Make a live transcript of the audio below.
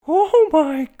Oh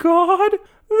my God,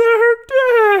 they're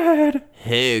dead!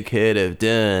 Who could have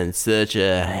done such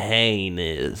a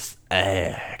heinous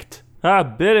act? I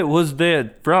bet it was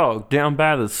that frog down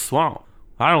by the swamp.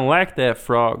 I don't like that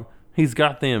frog. He's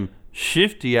got them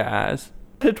shifty eyes.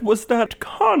 It was that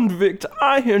convict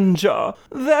Ironjaw,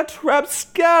 that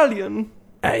rapscallion.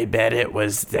 I bet it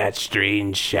was that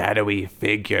strange shadowy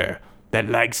figure that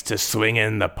likes to swing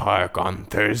in the park on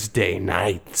Thursday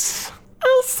nights.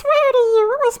 I swear to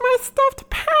you, it was my stuffed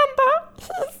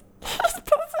panda. He's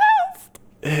possessed.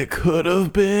 It could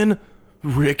have been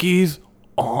Ricky's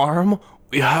arm.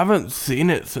 We haven't seen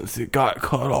it since it got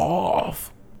cut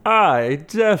off. I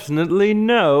definitely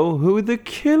know who the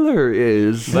killer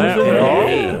is.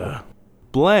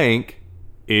 Blank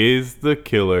is the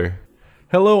killer.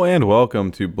 Hello and welcome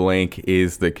to Blank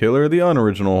is the Killer, the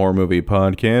unoriginal horror movie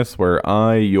podcast where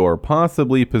I, your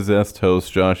possibly possessed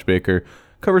host Josh Baker,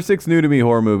 cover 6 new-to-me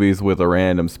horror movies with a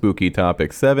random spooky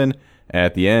topic 7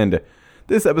 at the end.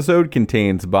 This episode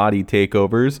contains body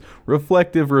takeovers,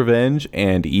 reflective revenge,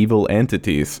 and evil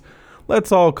entities.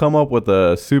 Let's all come up with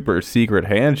a super secret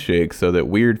handshake so that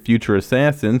weird future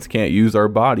assassins can't use our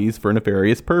bodies for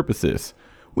nefarious purposes.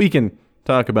 We can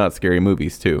talk about scary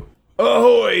movies too.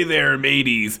 Ahoy there,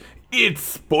 mateys!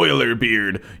 It's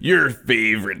Spoilerbeard, your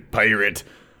favorite pirate.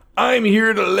 I'm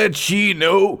here to let ye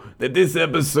know that this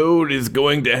episode is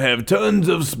going to have tons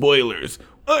of spoilers.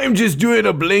 I'm just doing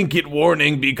a blanket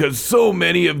warning because so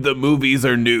many of the movies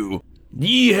are new.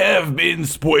 Ye have been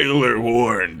spoiler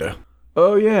warned.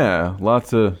 Oh yeah,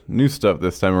 lots of new stuff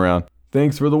this time around.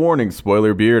 Thanks for the warning,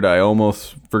 Spoilerbeard. I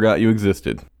almost forgot you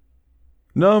existed.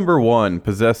 Number 1,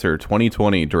 Possessor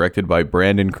 2020, directed by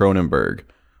Brandon Cronenberg.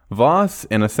 Voss,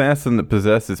 an assassin that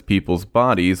possesses people's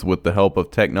bodies with the help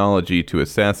of technology to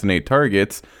assassinate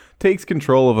targets, takes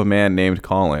control of a man named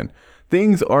Colin.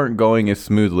 Things aren't going as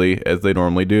smoothly as they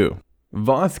normally do.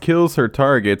 Voss kills her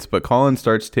targets, but Colin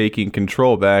starts taking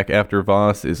control back after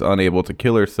Voss is unable to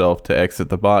kill herself to exit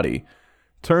the body.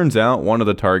 Turns out one of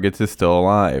the targets is still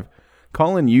alive.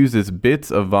 Colin uses bits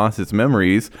of Voss's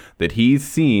memories that he's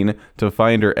seen to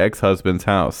find her ex-husband's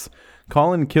house.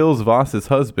 Colin kills Voss's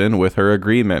husband with her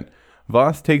agreement.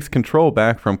 Voss takes control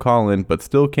back from Colin but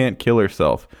still can't kill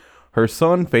herself. Her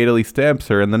son fatally stabs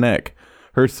her in the neck.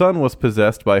 Her son was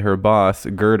possessed by her boss,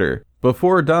 Girder.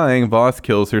 Before dying, Voss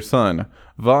kills her son.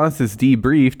 Voss is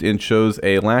debriefed and shows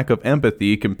a lack of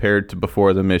empathy compared to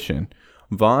before the mission.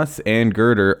 Voss and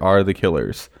Girder are the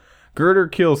killers. Girder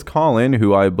kills Colin,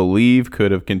 who I believe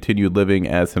could have continued living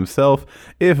as himself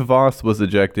if Voss was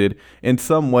ejected in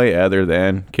some way other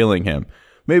than killing him.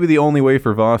 Maybe the only way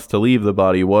for Voss to leave the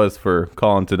body was for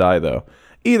Colin to die, though.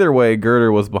 Either way,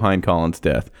 Girder was behind Colin's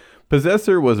death.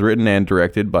 Possessor was written and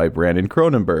directed by Brandon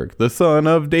Cronenberg, the son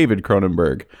of David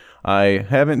Cronenberg. I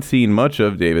haven't seen much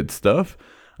of David's stuff.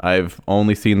 I've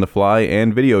only seen The Fly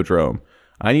and Videodrome.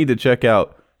 I need to check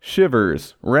out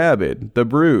Shivers, Rabid, The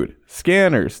Brood,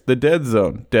 Scanners, The Dead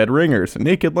Zone, Dead Ringers,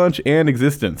 Naked Lunch, and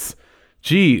Existence.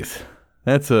 Jeez,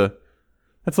 that's a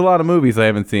lot of movies I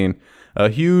haven't seen. A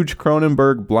huge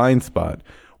Cronenberg blind spot.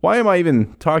 Why am I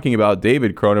even talking about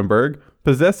David Cronenberg?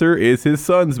 Possessor is his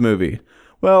son's movie.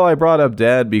 Well, I brought up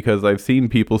Dad because I've seen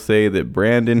people say that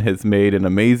Brandon has made an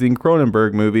amazing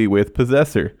Cronenberg movie with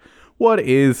Possessor. What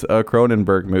is a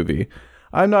Cronenberg movie?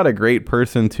 I'm not a great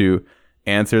person to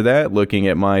answer that looking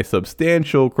at my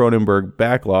substantial Cronenberg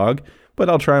backlog, but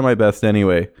I'll try my best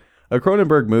anyway. A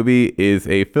Cronenberg movie is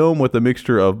a film with a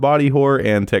mixture of body horror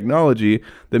and technology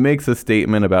that makes a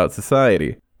statement about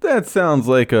society. That sounds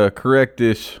like a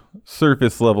correctish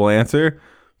surface level answer.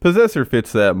 Possessor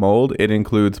fits that mold. It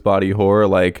includes body horror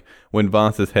like when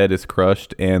Voss's head is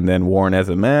crushed and then worn as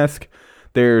a mask.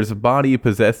 There's body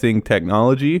possessing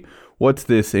technology. What's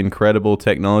this incredible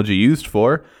technology used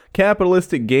for?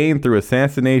 Capitalistic gain through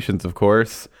assassinations, of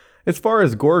course. As far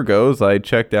as gore goes, I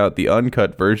checked out the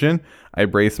uncut version. I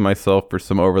braced myself for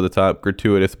some over-the-top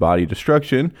gratuitous body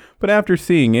destruction, but after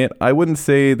seeing it, I wouldn't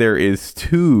say there is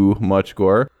too much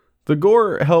gore. The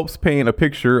gore helps paint a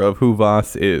picture of who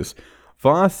Voss is.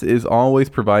 Voss is always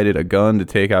provided a gun to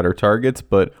take out her targets,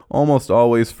 but almost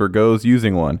always forgoes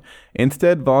using one.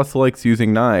 Instead, Voss likes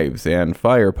using knives and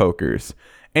fire pokers.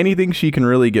 Anything she can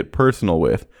really get personal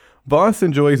with. Voss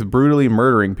enjoys brutally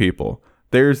murdering people.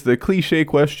 There's the cliche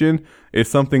question, is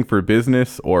something for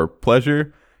business or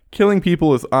pleasure? Killing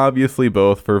people is obviously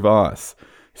both for Voss.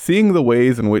 Seeing the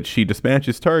ways in which she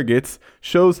dispatches targets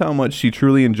shows how much she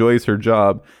truly enjoys her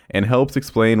job and helps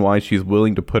explain why she's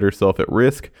willing to put herself at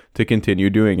risk to continue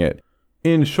doing it.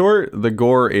 In short, the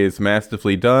gore is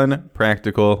masterfully done,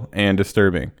 practical, and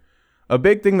disturbing. A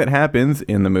big thing that happens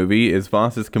in the movie is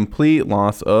Voss's complete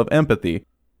loss of empathy.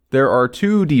 There are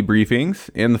 2 debriefings.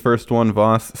 In the first one,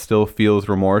 Voss still feels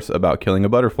remorse about killing a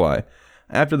butterfly.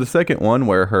 After the second one,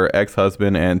 where her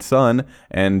ex-husband and son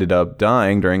ended up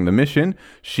dying during the mission,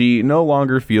 she no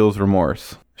longer feels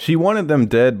remorse. She wanted them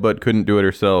dead but couldn't do it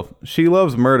herself. She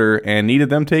loves murder and needed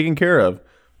them taken care of.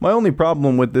 My only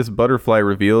problem with this butterfly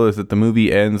reveal is that the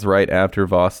movie ends right after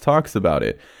Voss talks about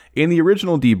it. In the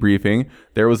original debriefing,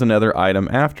 there was another item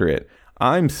after it.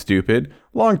 I'm stupid.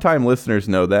 Longtime listeners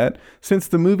know that. Since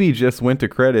the movie just went to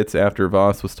credits after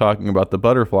Voss was talking about the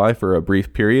butterfly for a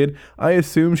brief period, I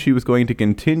assumed she was going to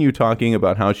continue talking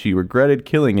about how she regretted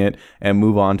killing it and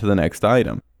move on to the next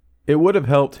item. It would have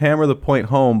helped hammer the point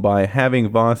home by having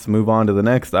Voss move on to the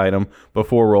next item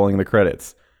before rolling the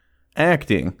credits.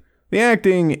 Acting. The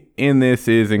acting in this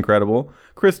is incredible.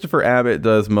 Christopher Abbott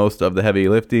does most of the heavy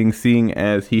lifting, seeing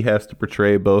as he has to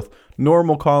portray both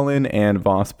normal Colin and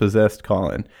Voss-possessed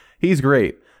Colin. He's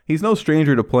great. He's no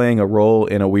stranger to playing a role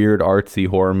in a weird artsy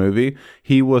horror movie.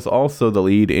 He was also the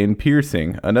lead in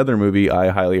Piercing, another movie I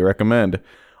highly recommend.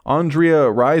 Andrea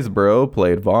Riseborough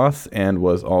played Voss and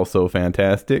was also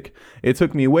fantastic. It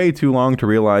took me way too long to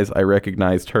realize I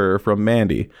recognized her from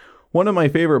Mandy. One of my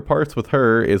favorite parts with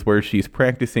her is where she's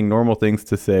practicing normal things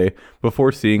to say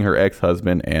before seeing her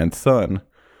ex-husband and son.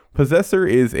 Possessor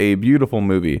is a beautiful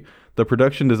movie. The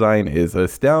production design is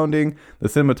astounding. The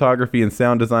cinematography and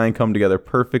sound design come together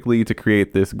perfectly to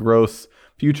create this gross,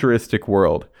 futuristic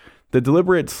world. The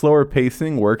deliberate, slower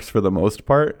pacing works for the most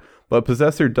part, but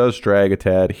Possessor does drag a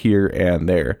tad here and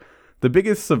there. The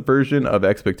biggest subversion of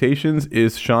expectations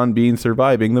is Sean Bean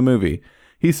surviving the movie.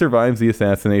 He survives the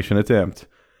assassination attempt.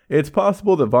 It's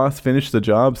possible that Voss finished the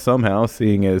job somehow,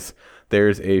 seeing as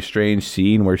there's a strange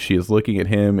scene where she is looking at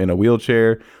him in a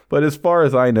wheelchair, but as far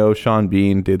as I know, Sean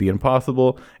Bean did the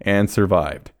impossible and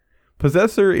survived.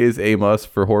 Possessor is a must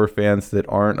for horror fans that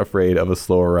aren't afraid of a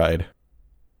slower ride.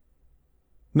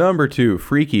 Number 2,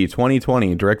 Freaky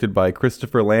 2020, directed by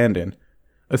Christopher Landon.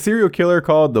 A serial killer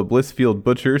called the Blissfield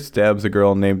Butcher stabs a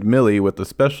girl named Millie with a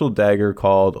special dagger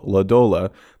called Ladola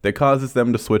that causes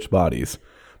them to switch bodies.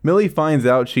 Millie finds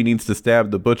out she needs to stab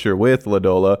the butcher with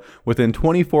Ladola within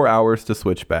 24 hours to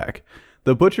switch back.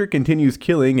 The butcher continues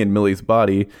killing in Millie's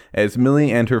body as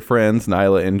Millie and her friends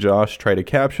Nyla and Josh try to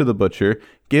capture the butcher,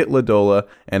 get Ladola,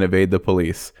 and evade the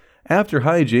police. After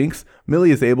hijinks, Millie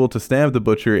is able to stab the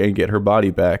butcher and get her body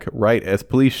back right as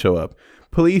police show up.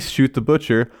 Police shoot the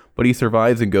butcher, but he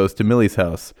survives and goes to Millie's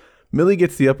house. Millie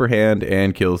gets the upper hand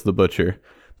and kills the butcher.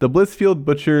 The Blissfield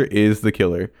Butcher is the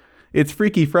killer. It's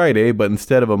Freaky Friday, but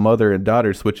instead of a mother and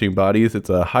daughter switching bodies, it's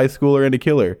a high schooler and a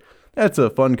killer. That's a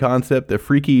fun concept that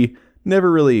Freaky never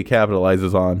really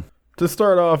capitalizes on. To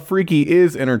start off, Freaky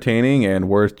is entertaining and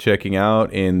worth checking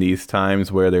out in these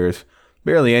times where there's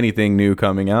barely anything new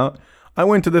coming out. I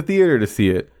went to the theater to see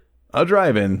it. A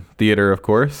drive-in theater, of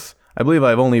course. I believe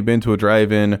I've only been to a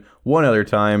drive-in one other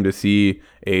time to see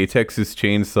a Texas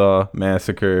Chainsaw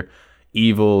Massacre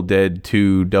Evil Dead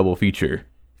 2 double feature.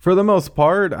 For the most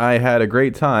part, I had a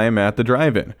great time at the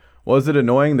drive-in. Was it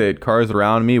annoying that cars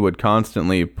around me would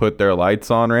constantly put their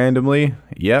lights on randomly?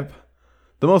 Yep.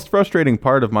 The most frustrating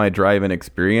part of my drive-in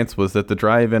experience was that the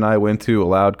drive-in I went to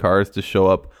allowed cars to show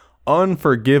up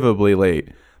unforgivably late.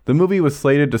 The movie was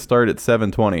slated to start at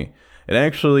 7:20. It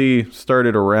actually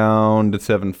started around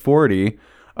 7:40.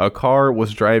 A car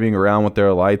was driving around with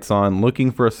their lights on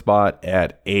looking for a spot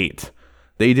at 8.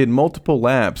 They did multiple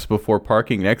laps before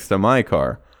parking next to my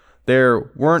car.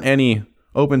 There weren't any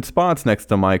open spots next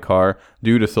to my car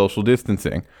due to social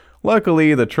distancing.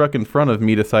 Luckily, the truck in front of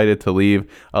me decided to leave,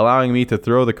 allowing me to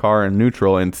throw the car in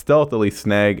neutral and stealthily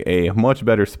snag a much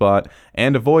better spot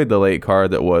and avoid the late car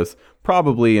that was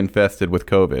probably infested with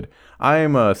COVID. I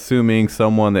am assuming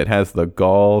someone that has the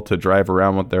gall to drive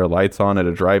around with their lights on at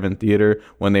a drive-in theater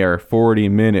when they are 40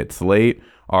 minutes late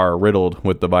are riddled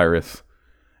with the virus.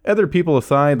 Other people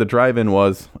aside, the drive-in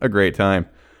was a great time.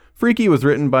 Freaky was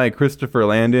written by Christopher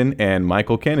Landon and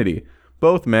Michael Kennedy.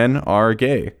 Both men are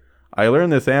gay. I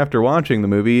learned this after watching the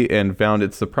movie and found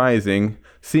it surprising,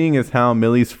 seeing as how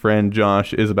Millie's friend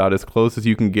Josh is about as close as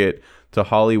you can get to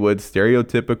Hollywood's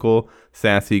stereotypical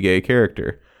sassy gay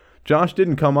character. Josh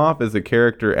didn't come off as a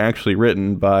character actually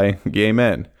written by gay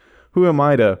men. Who am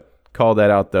I to call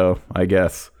that out though, I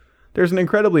guess. There's an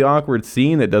incredibly awkward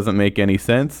scene that doesn't make any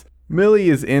sense. Millie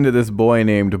is into this boy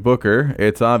named Booker.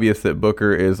 It's obvious that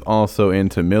Booker is also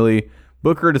into Millie.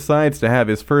 Booker decides to have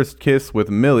his first kiss with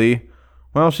Millie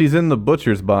while she's in the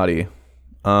butcher's body.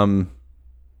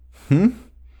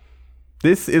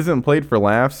 This isn't played for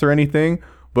laughs or anything.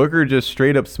 Booker just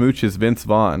straight up smooches Vince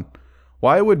Vaughn.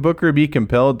 Why would Booker be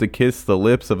compelled to kiss the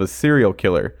lips of a serial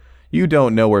killer? You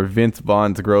don't know where Vince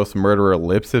Vaughn's gross murderer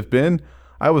lips have been.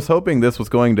 I was hoping this was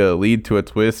going to lead to a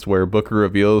twist where Booker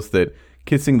reveals that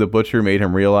kissing the butcher made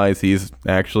him realize he's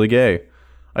actually gay.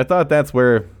 I thought that's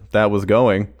where that was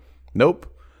going. Nope.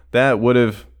 That would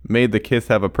have made the kiss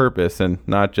have a purpose and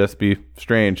not just be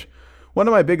strange. One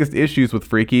of my biggest issues with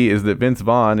Freaky is that Vince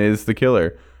Vaughn is the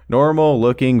killer. Normal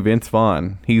looking Vince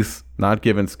Vaughn. He's not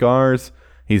given scars.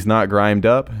 He's not grimed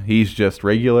up. He's just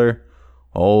regular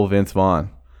old Vince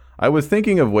Vaughn. I was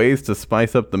thinking of ways to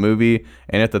spice up the movie,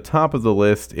 and at the top of the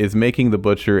list is making the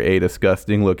butcher a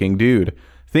disgusting looking dude.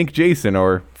 Think Jason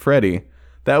or Freddy.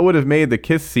 That would have made the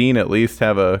kiss scene at least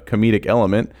have a comedic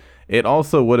element. It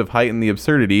also would have heightened the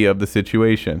absurdity of the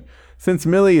situation. Since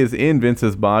Millie is in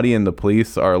Vince's body and the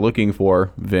police are looking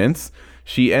for Vince,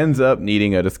 she ends up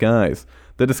needing a disguise.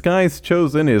 The disguise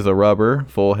chosen is a rubber,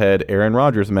 full-head Aaron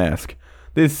Rodgers mask.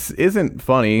 This isn't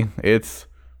funny, it's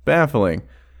baffling.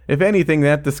 If anything,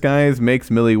 that disguise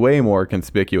makes Millie way more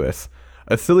conspicuous.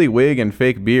 A silly wig and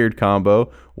fake beard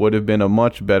combo would have been a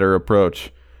much better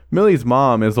approach. Millie's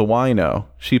mom is a wino.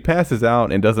 She passes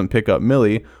out and doesn't pick up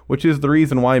Millie, which is the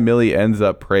reason why Millie ends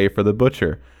up prey for the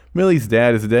butcher. Millie's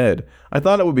dad is dead. I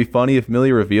thought it would be funny if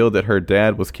Millie revealed that her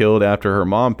dad was killed after her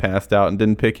mom passed out and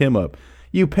didn't pick him up.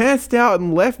 You passed out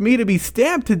and left me to be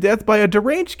stabbed to death by a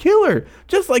deranged killer,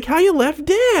 just like how you left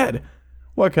Dad.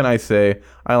 What can I say?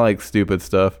 I like stupid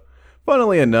stuff.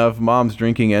 Funnily enough, Mom's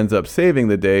drinking ends up saving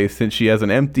the day since she has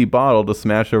an empty bottle to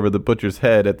smash over the butcher's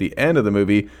head at the end of the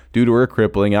movie due to her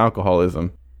crippling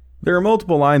alcoholism. There are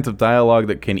multiple lines of dialogue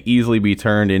that can easily be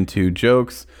turned into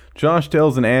jokes. Josh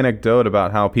tells an anecdote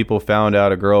about how people found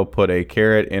out a girl put a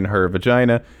carrot in her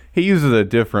vagina. He uses a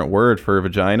different word for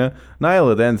vagina.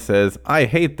 Nyla then says, "I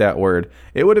hate that word."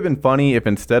 It would have been funny if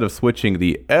instead of switching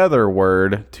the other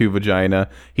word to vagina,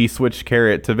 he switched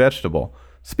carrot to vegetable.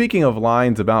 Speaking of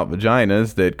lines about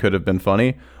vaginas that could have been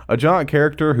funny, a jock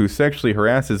character who sexually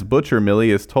harasses Butcher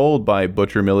Millie is told by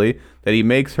Butcher Millie that he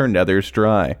makes her nethers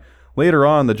dry. Later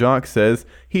on, the jock says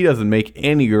he doesn't make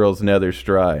any girl's nethers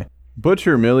dry.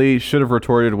 Butcher Millie should have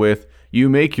retorted with, "You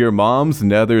make your mom's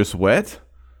nethers wet?"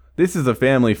 This is a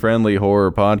family-friendly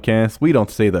horror podcast. We don't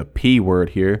say the P word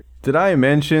here. Did I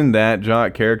mention that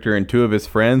jock character and two of his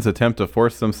friends attempt to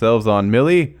force themselves on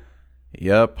Millie?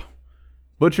 Yep.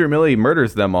 Butcher Millie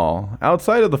murders them all.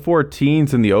 Outside of the 4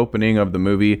 teens in the opening of the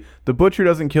movie, the butcher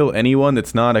doesn't kill anyone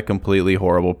that's not a completely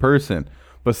horrible person.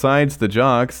 Besides the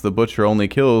jocks, the butcher only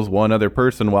kills one other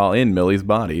person while in Millie's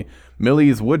body.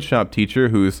 Millie's woodshop teacher,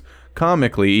 who's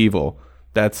comically evil.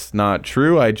 That's not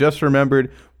true. I just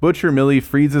remembered Butcher Millie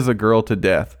freezes a girl to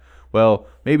death. Well,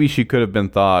 maybe she could have been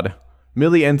thawed.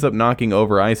 Millie ends up knocking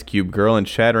over Ice Cube Girl and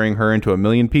shattering her into a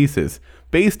million pieces.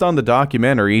 Based on the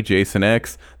documentary Jason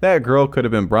X, that girl could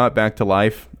have been brought back to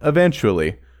life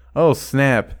eventually. Oh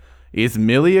snap. Is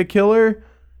Millie a killer?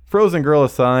 Frozen Girl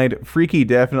aside, Freaky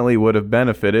definitely would have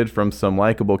benefited from some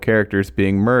likable characters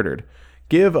being murdered.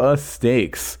 Give us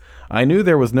stakes. I knew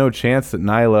there was no chance that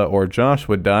Nyla or Josh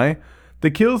would die. The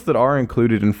kills that are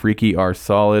included in Freaky are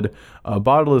solid. A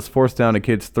bottle is forced down a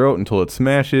kid's throat until it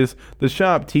smashes. The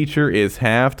shop teacher is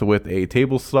halved with a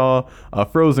table saw. A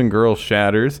frozen girl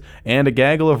shatters. And a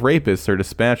gaggle of rapists are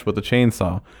dispatched with a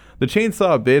chainsaw. The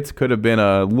chainsaw bits could have been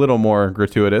a little more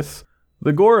gratuitous.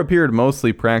 The gore appeared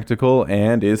mostly practical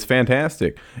and is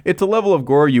fantastic. It's a level of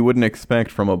gore you wouldn't expect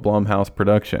from a Blumhouse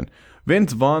production.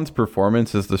 Vince Vaughn's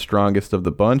performance is the strongest of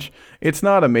the bunch. It's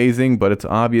not amazing, but it's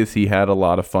obvious he had a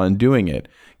lot of fun doing it.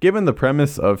 Given the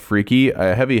premise of Freaky,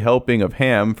 a heavy helping of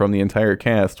ham from the entire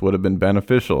cast would have been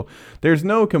beneficial. There's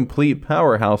no complete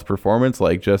powerhouse performance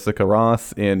like Jessica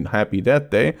Ross in Happy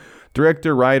Death Day.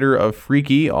 Director-writer of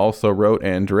Freaky also wrote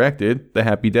and directed the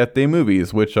Happy Death Day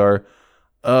movies, which are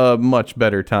a much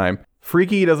better time.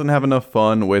 Freaky doesn't have enough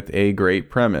fun with a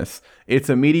great premise. It's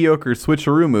a mediocre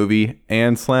switcheroo movie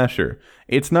and slasher.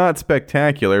 It's not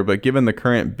spectacular, but given the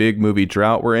current big movie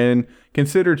drought we're in,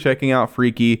 consider checking out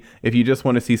Freaky if you just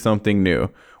want to see something new.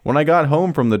 When I got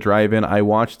home from the drive-in, I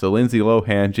watched the Lindsay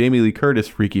Lohan, Jamie Lee Curtis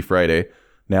Freaky Friday.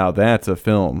 Now that's a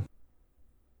film.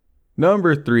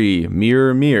 Number 3,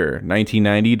 Mirror Mirror,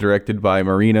 1990, directed by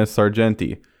Marina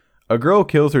Sargenti. A girl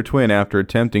kills her twin after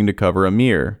attempting to cover a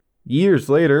mirror. Years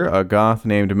later, a goth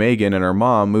named Megan and her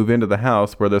mom move into the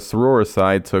house where the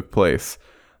sororicide took place.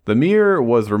 The mirror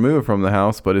was removed from the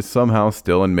house but is somehow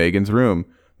still in Megan's room.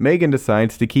 Megan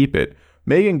decides to keep it.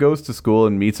 Megan goes to school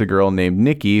and meets a girl named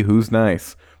Nikki who's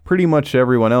nice. Pretty much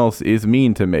everyone else is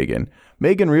mean to Megan.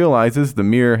 Megan realizes the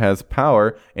mirror has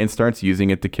power and starts using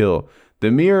it to kill.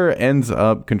 The mirror ends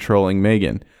up controlling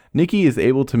Megan. Nikki is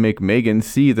able to make Megan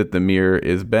see that the mirror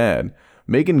is bad.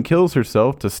 Megan kills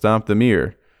herself to stop the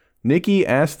mirror. Nikki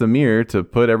asks the mirror to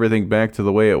put everything back to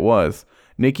the way it was.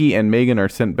 Nikki and Megan are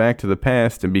sent back to the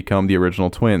past and become the original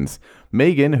twins.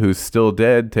 Megan, who's still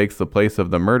dead, takes the place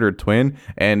of the murdered twin,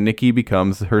 and Nikki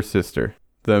becomes her sister.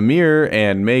 The mirror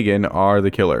and Megan are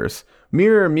the killers.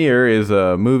 Mirror Mirror is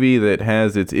a movie that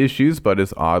has its issues but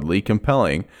is oddly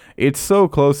compelling. It's so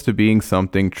close to being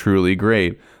something truly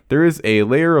great. There is a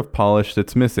layer of polish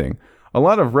that's missing. A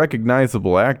lot of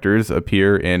recognizable actors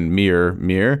appear in Mirror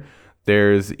Mirror.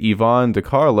 There's Yvonne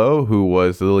DiCarlo, who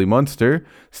was Lily Munster.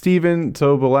 Stephen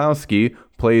Tobolowsky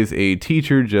plays a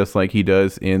teacher just like he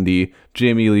does in the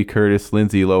Jamie Lee Curtis,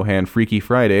 Lindsay Lohan Freaky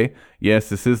Friday. Yes,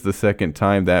 this is the second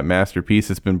time that masterpiece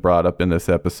has been brought up in this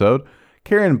episode.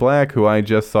 Karen Black, who I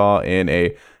just saw in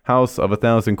a House of a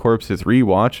Thousand Corpses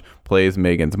rewatch, plays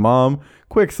Megan's mom.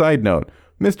 Quick side note,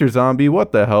 Mr. Zombie,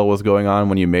 what the hell was going on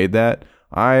when you made that?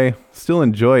 I still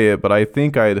enjoy it, but I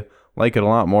think I'd like it a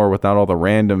lot more without all the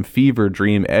random fever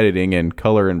dream editing and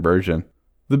color inversion.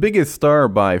 The biggest star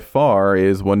by far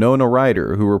is Winona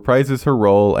Ryder, who reprises her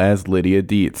role as Lydia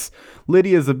Dietz.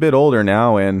 Lydia's a bit older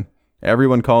now, and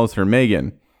everyone calls her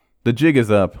Megan. The jig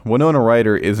is up. Winona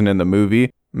Ryder isn't in the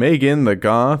movie. Megan the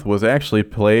Goth was actually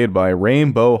played by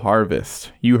Rainbow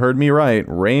Harvest. You heard me right,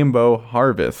 Rainbow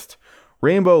Harvest.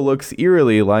 Rainbow looks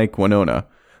eerily like Winona.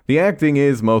 The acting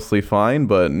is mostly fine,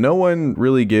 but no one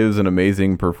really gives an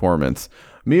amazing performance.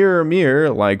 Mirror Mirror,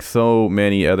 like so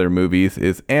many other movies,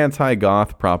 is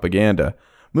anti-goth propaganda.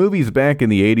 Movies back in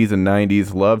the 80s and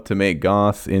 90s loved to make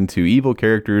goths into evil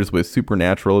characters with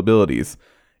supernatural abilities.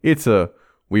 It's a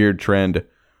weird trend.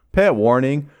 Pet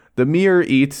warning, the mirror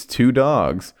eats 2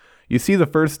 dogs. You see the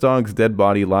first dog's dead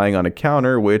body lying on a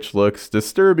counter, which looks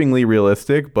disturbingly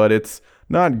realistic, but it's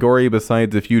not gory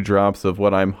besides a few drops of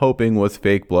what I'm hoping was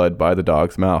fake blood by the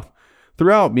dog's mouth.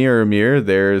 Throughout Mirror Mirror,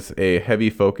 there's a heavy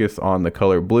focus on the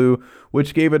color blue,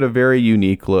 which gave it a very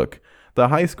unique look. The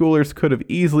high schoolers could have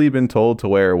easily been told to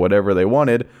wear whatever they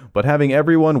wanted, but having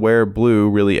everyone wear blue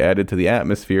really added to the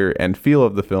atmosphere and feel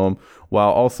of the film,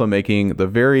 while also making the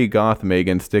very goth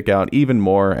Megan stick out even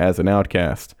more as an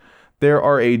outcast. There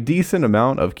are a decent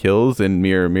amount of kills in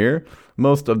Mirror Mirror.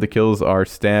 Most of the kills are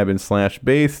stab and slash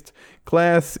based.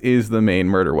 Glass is the main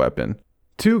murder weapon.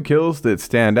 2 kills that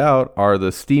stand out are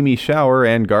the steamy shower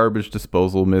and garbage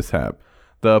disposal mishap.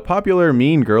 The popular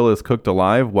mean girl is cooked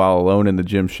alive while alone in the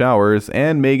gym showers,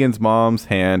 and Megan's mom's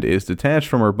hand is detached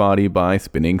from her body by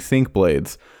spinning sink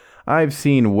blades. I've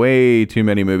seen way too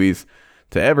many movies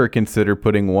to ever consider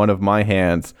putting one of my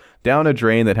hands down a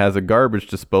drain that has a garbage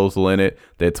disposal in it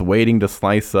that's waiting to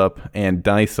slice up and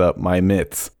dice up my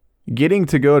mitts. Getting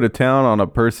to go to town on a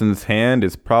person's hand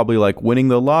is probably like winning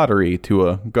the lottery to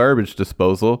a garbage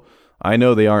disposal. I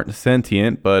know they aren't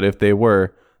sentient, but if they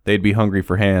were, they'd be hungry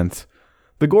for hands.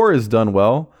 The gore is done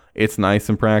well. It's nice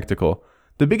and practical.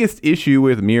 The biggest issue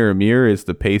with Mirror Mirror is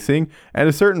the pacing. At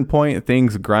a certain point,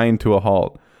 things grind to a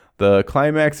halt. The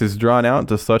climax is drawn out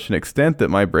to such an extent that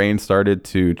my brain started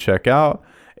to check out.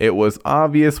 It was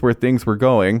obvious where things were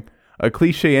going. A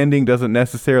cliche ending doesn't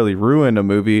necessarily ruin a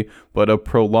movie, but a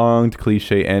prolonged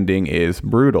cliche ending is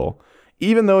brutal.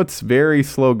 Even though it's very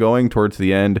slow going towards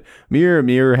the end, Mirror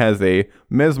Mirror has a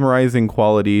mesmerizing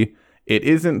quality. It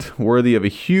isn't worthy of a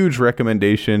huge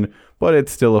recommendation, but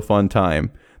it's still a fun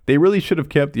time. They really should have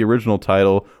kept the original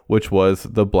title, which was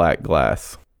The Black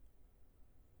Glass.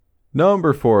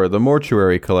 Number 4, The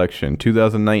Mortuary Collection,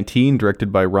 2019,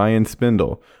 directed by Ryan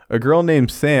Spindle. A girl named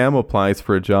Sam applies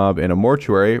for a job in a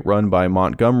mortuary run by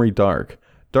Montgomery Dark.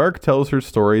 Dark tells her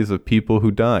stories of people who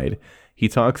died. He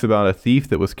talks about a thief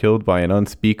that was killed by an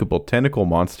unspeakable tentacle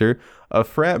monster, a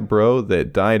frat bro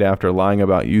that died after lying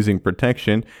about using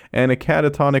protection, and a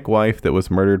catatonic wife that was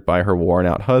murdered by her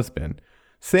worn-out husband.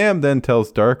 Sam then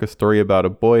tells Dark a story about a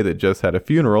boy that just had a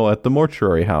funeral at the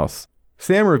mortuary house.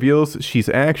 Sam reveals she's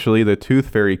actually the Tooth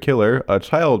Fairy Killer, a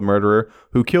child murderer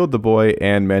who killed the boy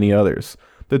and many others.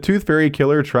 The Tooth Fairy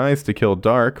Killer tries to kill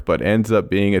Dark, but ends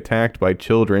up being attacked by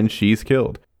children she's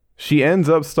killed. She ends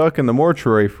up stuck in the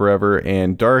mortuary forever,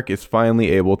 and Dark is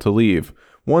finally able to leave.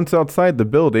 Once outside the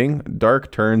building,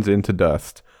 Dark turns into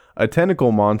dust. A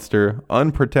tentacle monster,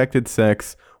 unprotected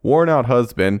sex, worn-out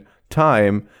husband,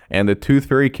 time, and the Tooth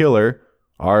Fairy Killer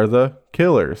are the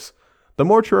killers. The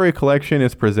Mortuary Collection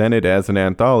is presented as an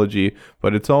anthology,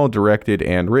 but it's all directed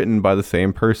and written by the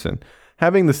same person.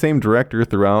 Having the same director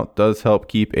throughout does help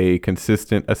keep a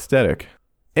consistent aesthetic.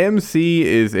 MC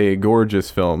is a gorgeous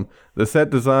film. The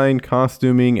set design,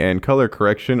 costuming, and color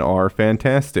correction are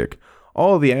fantastic.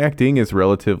 All of the acting is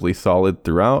relatively solid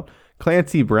throughout.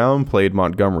 Clancy Brown played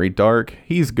Montgomery Dark.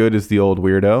 He's good as the old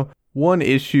weirdo. One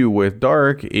issue with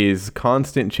Dark is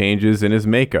constant changes in his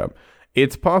makeup.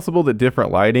 It's possible that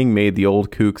different lighting made the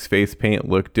old kook's face paint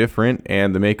look different,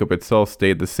 and the makeup itself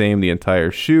stayed the same the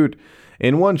entire shoot.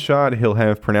 In one shot, he'll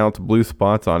have pronounced blue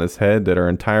spots on his head that are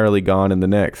entirely gone in the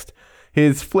next.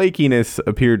 His flakiness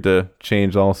appeared to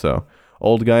change also.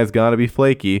 Old guys gotta be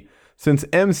flaky. Since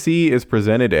MC is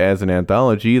presented as an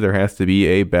anthology, there has to be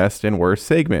a best and worst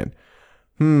segment.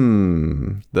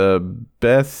 The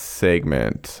best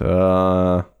segment.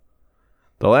 The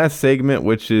last segment,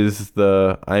 which is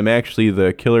the I'm actually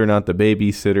the killer, not the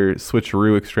babysitter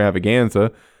switcheroo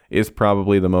extravaganza, is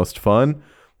probably the most fun,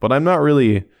 but I'm not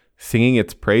really singing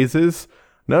its praises.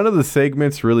 None of the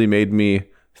segments really made me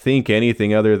think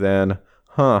anything other than,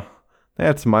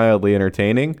 that's mildly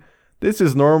entertaining. This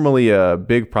is normally a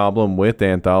big problem with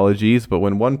anthologies, but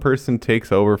when one person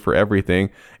takes over for everything,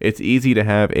 it's easy to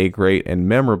have a great and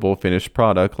memorable finished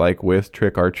product like with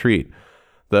Trick or Treat.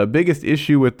 The biggest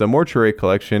issue with the Mortuary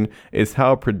Collection is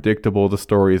how predictable the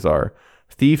stories are.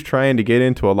 Thief trying to get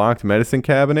into a locked medicine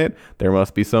cabinet? There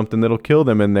must be something that'll kill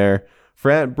them in there.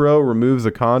 Frat bro removes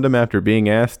a condom after being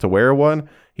asked to wear one?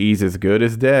 He's as good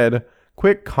as dead.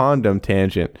 Quick condom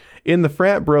tangent. In the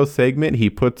frat bro segment, he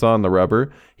puts on the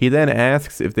rubber. He then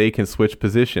asks if they can switch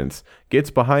positions,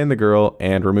 gets behind the girl,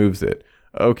 and removes it.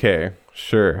 Okay,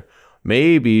 sure.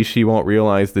 Maybe she won't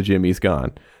realize the Jimmy's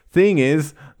gone. Thing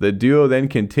is, the duo then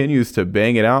continues to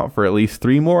bang it out for at least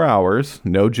 3 more hours,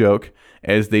 no joke,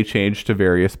 as they change to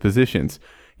various positions.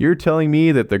 You're telling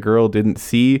me that the girl didn't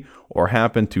see or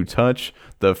happen to touch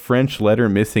the French letter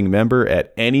missing member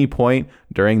at any point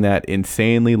during that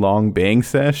insanely long bang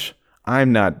sesh?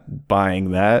 I'm not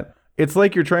buying that. It's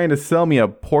like you're trying to sell me a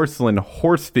porcelain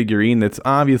horse figurine that's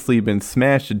obviously been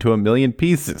smashed into a million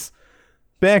pieces.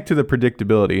 Back to the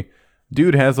predictability.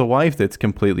 Dude has a wife that's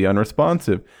completely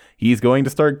unresponsive. He's going to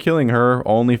start killing her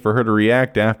only for her to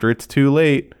react after it's too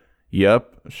late.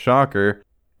 Yep, shocker.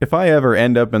 If I ever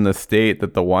end up in the state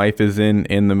that the wife is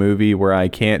in the movie where I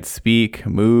can't speak,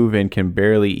 move, and can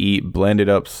barely eat blended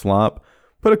up slop,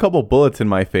 put a couple bullets in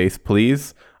my face,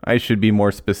 please. I should be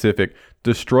more specific.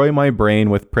 Destroy my brain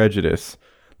with prejudice.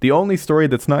 The only story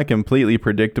that's not completely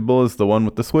predictable is the one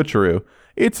with the switcheroo.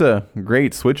 It's a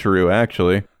great switcheroo,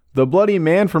 actually. The bloody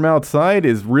man from outside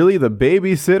is really the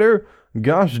babysitter?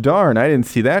 Gosh darn, I didn't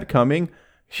see that coming.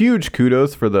 Huge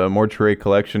kudos for the Mortuary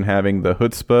Collection having the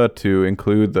chutzpah to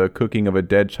include the cooking of a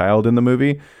dead child in the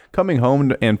movie. Coming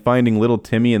home and finding little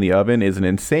Timmy in the oven is an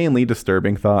insanely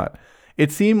disturbing thought.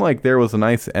 It seemed like there was a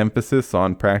nice emphasis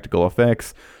on practical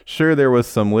effects. Sure, there was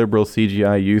some liberal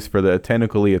CGI use for the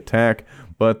tentacly attack,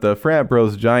 but the frat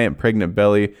bro's giant pregnant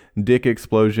belly, dick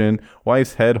explosion,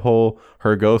 wife's head hole,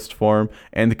 her ghost form,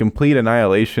 and the complete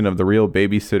annihilation of the real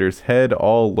babysitter's head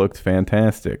all looked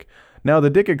fantastic. Now,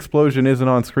 the dick explosion isn't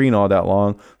on screen all that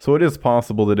long, so it is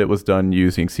possible that it was done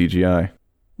using CGI.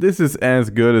 This is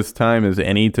as good as time as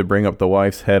any to bring up the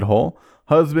wife's head hole.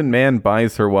 Husband man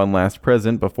buys her one last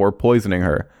present before poisoning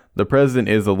her. The present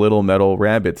is a little metal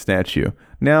rabbit statue.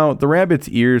 Now, the rabbit's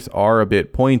ears are a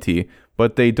bit pointy,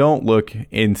 but they don't look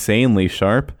insanely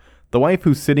sharp. The wife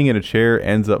who's sitting in a chair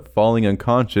ends up falling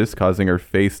unconscious, causing her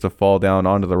face to fall down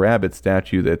onto the rabbit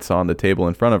statue that's on the table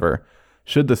in front of her.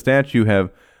 Should the statue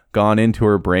have gone into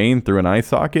her brain through an eye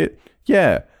socket?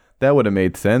 Yeah, that would have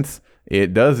made sense.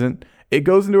 It doesn't. It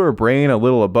goes into her brain a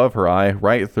little above her eye,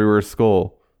 right through her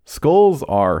skull. Skulls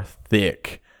are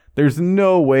thick. There's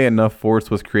no way enough force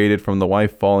was created from the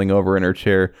wife falling over in her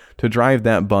chair to drive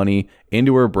that bunny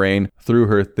into her brain through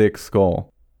her thick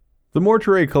skull. The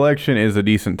Mortuary Collection is a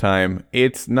decent time.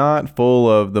 It's not full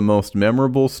of the most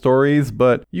memorable stories,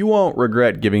 but you won't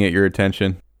regret giving it your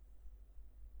attention.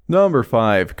 Number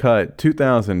 5, Cut,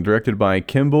 2000, directed by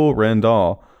Kimball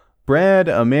Rendall. Brad,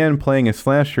 a man playing a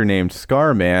slasher named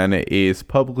Scarman, is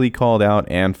publicly called out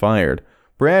and fired.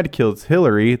 Brad kills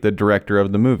Hillary, the director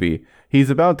of the movie. He's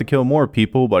about to kill more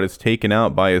people, but is taken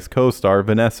out by his co-star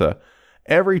Vanessa.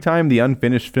 Every time the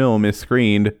unfinished film is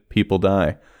screened, people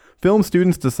die. Film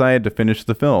students decide to finish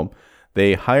the film.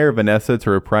 They hire Vanessa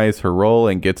to reprise her role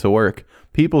and get to work.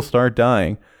 People start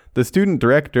dying. The student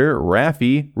director,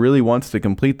 Raffi, really wants to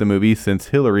complete the movie since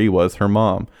Hillary was her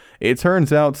mom. It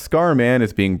turns out Scarman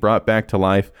is being brought back to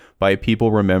life by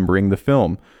people remembering the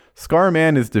film.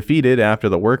 Scarman is defeated after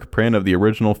the work print of the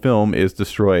original film is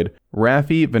destroyed.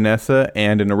 Raffi, Vanessa,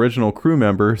 and an original crew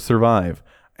member survive.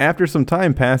 After some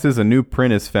time passes, a new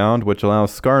print is found which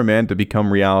allows Scarman to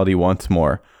become reality once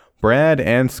more. Brad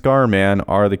and Scarman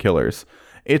are the killers.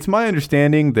 It's my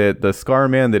understanding that the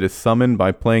Scarman that is summoned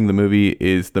by playing the movie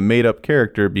is the made-up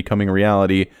character becoming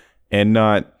reality and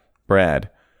not Brad.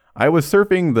 I was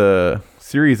surfing the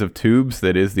series of tubes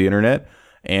that is the internet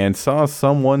and saw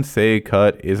someone say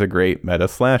Cut is a great meta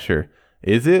slasher.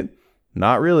 Is it?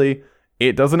 Not really.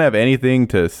 It doesn't have anything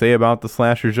to say about the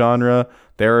slasher genre.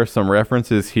 There are some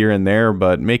references here and there,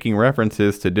 but making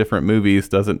references to different movies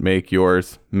doesn't make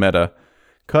yours meta.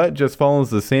 Cut just follows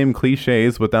the same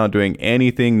cliches without doing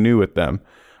anything new with them.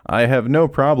 I have no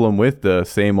problem with the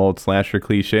same old slasher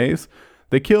cliches.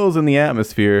 The kills and the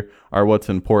atmosphere are what's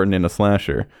important in a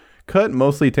slasher. Cut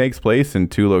mostly takes place in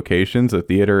 2 locations, a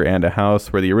theater and a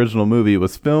house where the original movie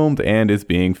was filmed and is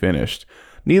being finished.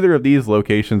 Neither of these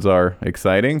locations are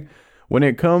exciting. When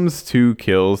it comes to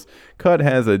kills, Cut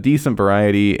has a decent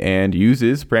variety and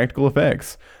uses practical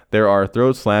effects. There are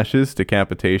throat slashes,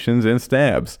 decapitations, and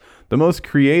stabs. The most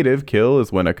creative kill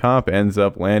is when a cop ends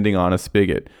up landing on a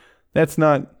spigot. That's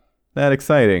not that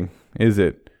exciting, is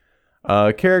it?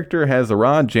 A character has a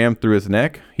rod jammed through his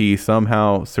neck. He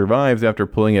somehow survives after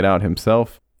pulling it out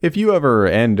himself. If you ever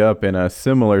end up in a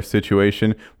similar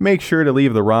situation, make sure to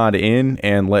leave the rod in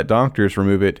and let doctors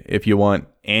remove it if you want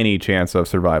any chance of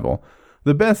survival.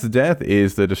 The best death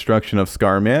is the destruction of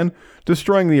Scarman.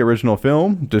 Destroying the original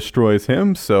film destroys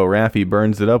him, so Raffi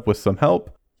burns it up with some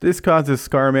help. This causes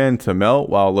Scarman to melt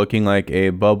while looking like a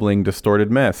bubbling,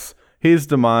 distorted mess. His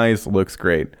demise looks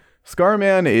great.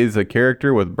 Scarman is a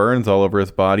character with burns all over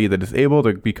his body that is able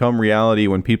to become reality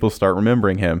when people start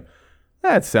remembering him.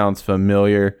 That sounds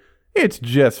familiar. It's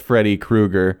just Freddy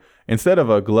Krueger. Instead of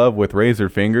a glove with razor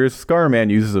fingers, Scarman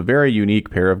uses a very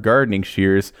unique pair of gardening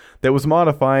shears that was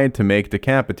modified to make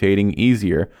decapitating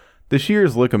easier. The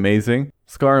shears look amazing.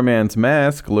 Scarman's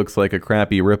mask looks like a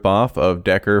crappy ripoff of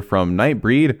Decker from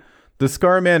Nightbreed. The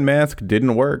Scarman mask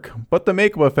didn't work, but the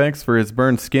makeup effects for his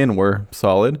burned skin were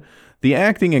solid. The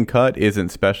acting in Cut isn't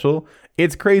special.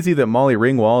 It's crazy that Molly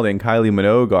Ringwald and Kylie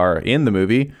Minogue are in the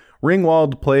movie.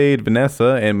 Ringwald played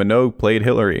Vanessa and Minogue played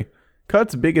Hillary.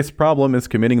 Cut's biggest problem is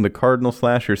committing the cardinal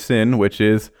slasher sin, which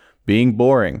is being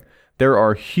boring. There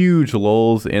are huge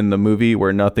lulls in the movie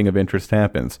where nothing of interest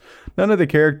happens. None of the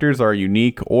characters are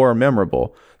unique or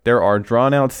memorable. There are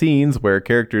drawn-out scenes where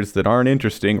characters that aren't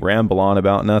interesting ramble on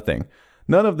about nothing.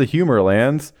 None of the humor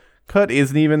lands. Cut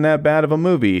isn't even that bad of a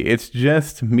movie. It's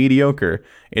just mediocre.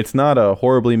 It's not a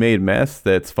horribly made mess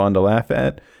that's fun to laugh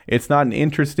at. It's not an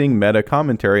interesting meta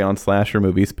commentary on slasher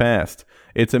movies past.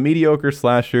 It's a mediocre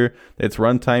slasher that's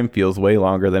runtime feels way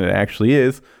longer than it actually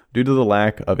is due to the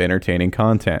lack of entertaining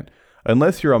content.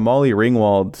 Unless you're a Molly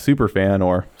Ringwald superfan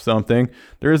or something,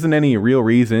 there isn't any real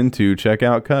reason to check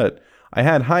out Cut. I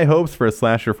had high hopes for a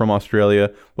slasher from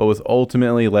Australia, but was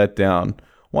ultimately let down.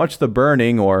 Watch The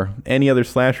Burning or any other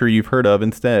slasher you've heard of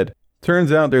instead.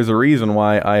 Turns out there's a reason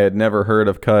why I had never heard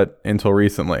of Cut until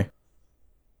recently.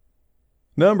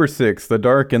 Number 6, The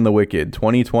Dark and the Wicked,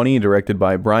 2020, directed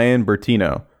by Brian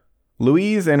Bertino.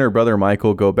 Louise and her brother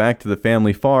Michael go back to the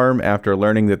family farm after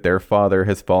learning that their father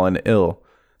has fallen ill.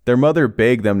 Their mother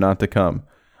begged them not to come.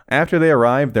 After they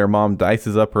arrive, their mom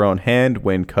dices up her own hand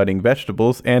when cutting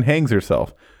vegetables and hangs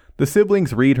herself. The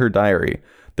siblings read her diary.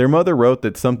 Their mother wrote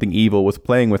that something evil was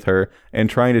playing with her and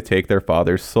trying to take their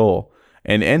father's soul.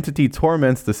 An entity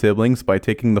torments the siblings by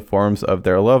taking the forms of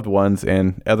their loved ones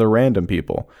and other random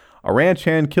people. A ranch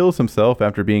hand kills himself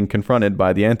after being confronted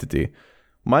by the entity.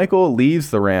 Michael leaves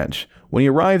the ranch. When he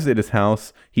arrives at his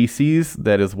house, he sees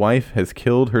that his wife has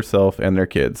killed herself and their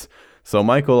kids. So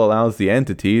Michael allows the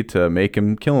entity to make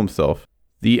him kill himself.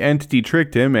 The entity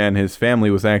tricked him and his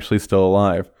family was actually still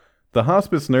alive. The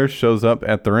hospice nurse shows up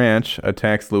at the ranch,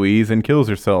 attacks Louise, and kills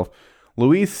herself.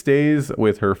 Louise stays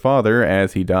with her father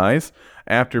as he dies.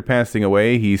 After passing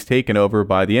away, he's taken over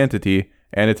by the entity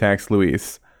and attacks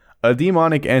Louise. A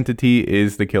demonic entity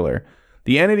is the killer.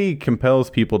 The entity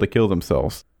compels people to kill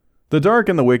themselves. The Dark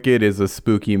and the Wicked is a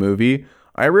spooky movie.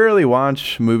 I rarely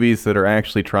watch movies that are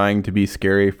actually trying to be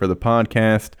scary for the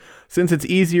podcast, since it's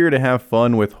easier to have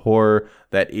fun with horror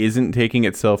that isn't taking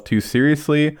itself too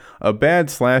seriously. A bad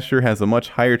slasher has a much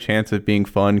higher chance of being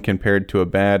fun compared to a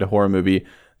bad horror movie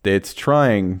that's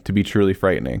trying to be truly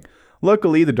frightening.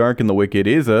 Luckily, The Dark and the Wicked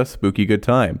is a spooky good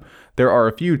time. There are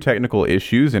a few technical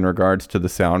issues in regards to the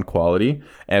sound quality.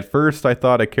 At first, I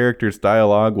thought a character's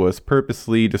dialogue was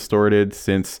purposely distorted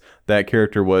since that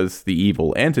character was the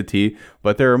evil entity,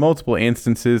 but there are multiple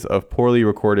instances of poorly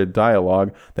recorded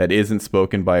dialogue that isn't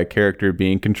spoken by a character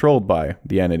being controlled by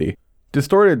the entity.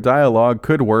 Distorted dialogue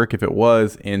could work if it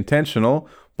was intentional,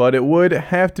 but it would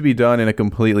have to be done in a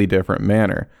completely different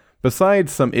manner.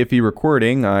 Besides some iffy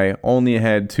recording, I only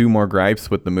had 2 more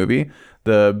gripes with the movie.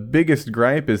 The biggest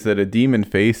gripe is that a demon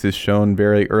face is shown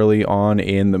very early on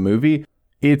in the movie.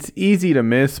 It's easy to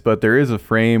miss, but there is a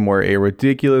frame where a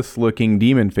ridiculous looking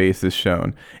demon face is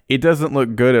shown. It doesn't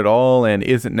look good at all and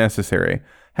isn't necessary.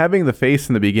 Having the face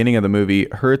in the beginning of the movie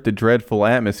hurt the dreadful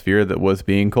atmosphere that was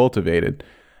being cultivated.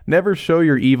 Never show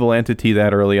your evil entity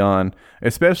that early on,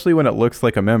 especially when it looks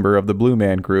like a member of the Blue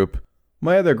Man Group.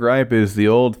 My other gripe is the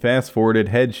old fast-forwarded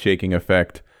head-shaking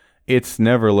effect. It's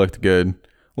never looked good.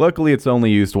 Luckily, it's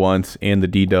only used once in the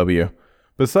DW.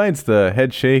 Besides the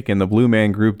head shake and the Blue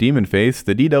Man Group demon face,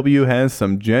 the DW has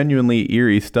some genuinely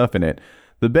eerie stuff in it.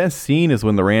 The best scene is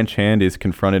when the ranch hand is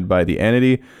confronted by the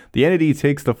entity. The entity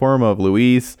takes the form of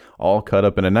Louise, all cut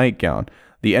up in a nightgown.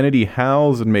 The entity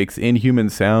howls and makes inhuman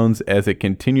sounds as it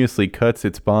continuously cuts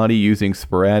its body using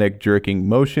sporadic jerking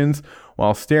motions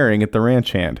while staring at the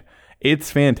ranch hand.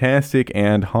 It's fantastic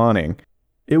and haunting.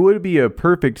 It would be a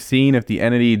perfect scene if the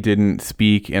entity didn't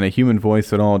speak in a human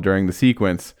voice at all during the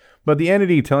sequence, but the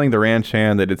entity telling the ranch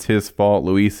hand that it's his fault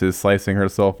Louise is slicing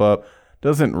herself up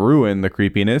doesn't ruin the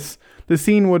creepiness. The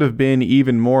scene would have been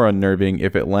even more unnerving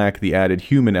if it lacked the added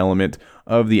human element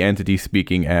of the entity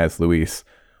speaking as Louise.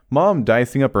 Mom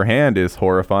dicing up her hand is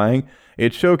horrifying.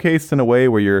 It's showcased in a way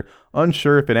where you're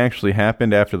unsure if it actually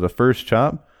happened after the first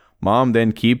chop. Mom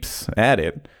then keeps at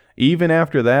it. Even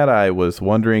after that, I was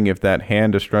wondering if that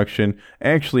hand destruction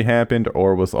actually happened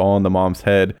or was all in the mom's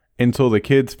head until the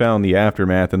kids found the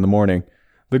aftermath in the morning.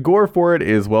 The gore for it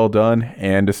is well done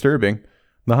and disturbing.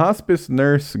 The hospice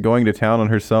nurse going to town on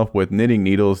herself with knitting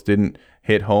needles didn't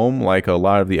hit home like a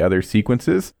lot of the other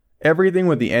sequences. Everything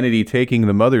with the entity taking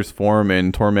the mother's form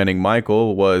and tormenting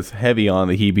Michael was heavy on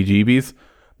the heebie-jeebies.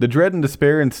 The dread and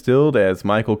despair instilled as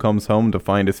Michael comes home to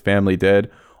find his family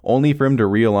dead, only for him to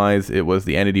realize it was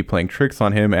the entity playing tricks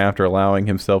on him after allowing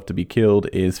himself to be killed,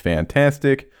 is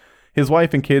fantastic. His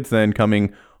wife and kids then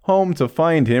coming home to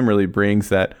find him really brings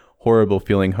that horrible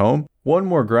feeling home. One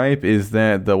more gripe is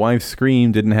that the wife's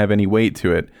scream didn't have any weight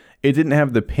to it. It didn't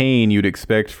have the pain you'd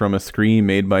expect from a scream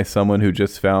made by someone who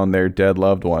just found their dead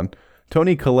loved one.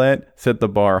 Toni Collette set the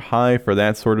bar high for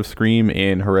that sort of scream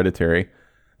in Hereditary.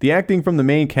 The acting from the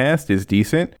main cast is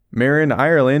decent. Marin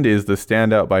Ireland is the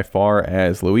standout by far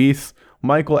as Louise.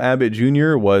 Michael Abbott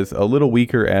Jr. was a little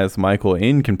weaker as Michael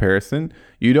in comparison.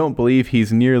 You don't believe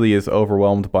he's nearly as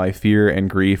overwhelmed by fear and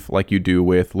grief like you do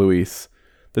with Louise.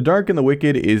 The Dark and the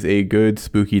Wicked is a good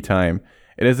spooky time.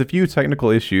 It has a few technical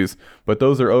issues, but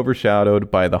those are overshadowed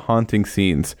by the haunting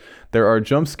scenes. There are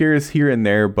jump scares here and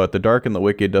there, but The Dark and the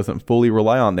Wicked doesn't fully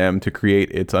rely on them to create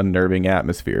its unnerving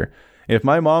atmosphere. If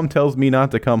my mom tells me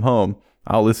not to come home,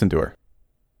 I'll listen to her.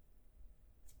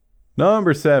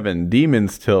 Number 7,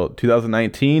 Demon's Tilt,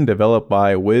 2019, developed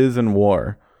by Wiz and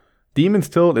War. Demon's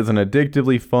Tilt is an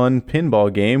addictively fun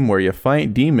pinball game where you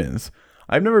fight demons.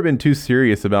 I've never been too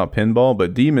serious about pinball,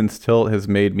 but Demon's Tilt has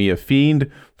made me a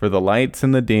fiend for the lights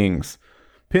and the dings.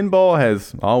 Pinball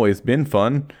has always been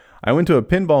fun. I went to a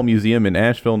pinball museum in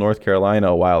Asheville, North Carolina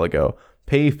a while ago.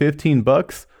 Pay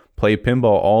 $15, play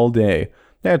pinball all day.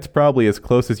 That's probably as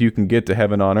close as you can get to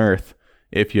heaven on earth,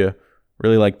 if you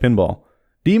really like pinball.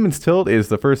 Demon's Tilt is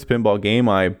the first pinball game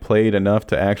I played enough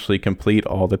to actually complete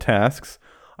all the tasks.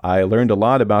 I learned a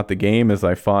lot about the game as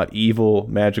I fought evil,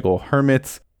 magical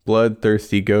hermits,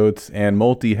 bloodthirsty goats, and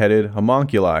multi-headed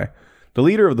homunculi. The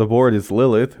leader of the board is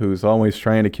Lilith, who's always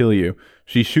trying to kill you.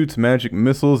 She shoots magic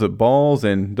missiles at balls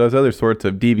and does other sorts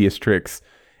of devious tricks.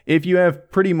 If you have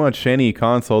pretty much any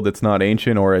console that's not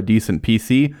ancient or a decent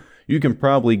PC, you can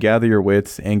probably gather your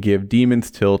wits and give Demon's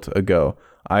Tilt a go.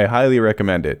 I highly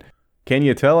recommend it. Can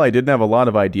you tell I didn't have a lot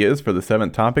of ideas for the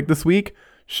 7th topic this week?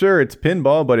 Sure, it's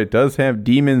pinball, but it does have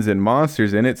demons and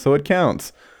monsters in it, so it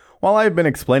counts. While I've been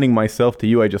explaining myself to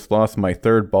you, I just lost my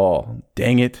 3rd ball.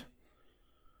 Dang it.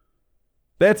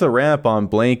 That's a wrap on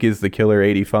Blank is the Killer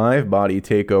 85, Body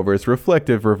Takeovers,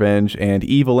 Reflective Revenge, and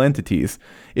Evil Entities.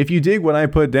 If you dig what I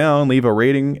put down, leave a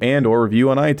rating and or review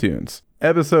on iTunes.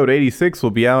 Episode 86 will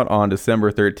be out on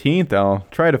December 13th. I'll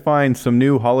try to find some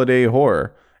new holiday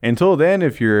horror. Until then,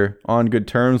 if you're on good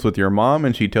terms with your mom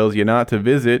and she tells you not to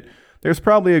visit, there's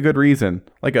probably a good reason,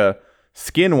 like a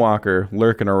skinwalker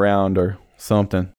lurking around or something.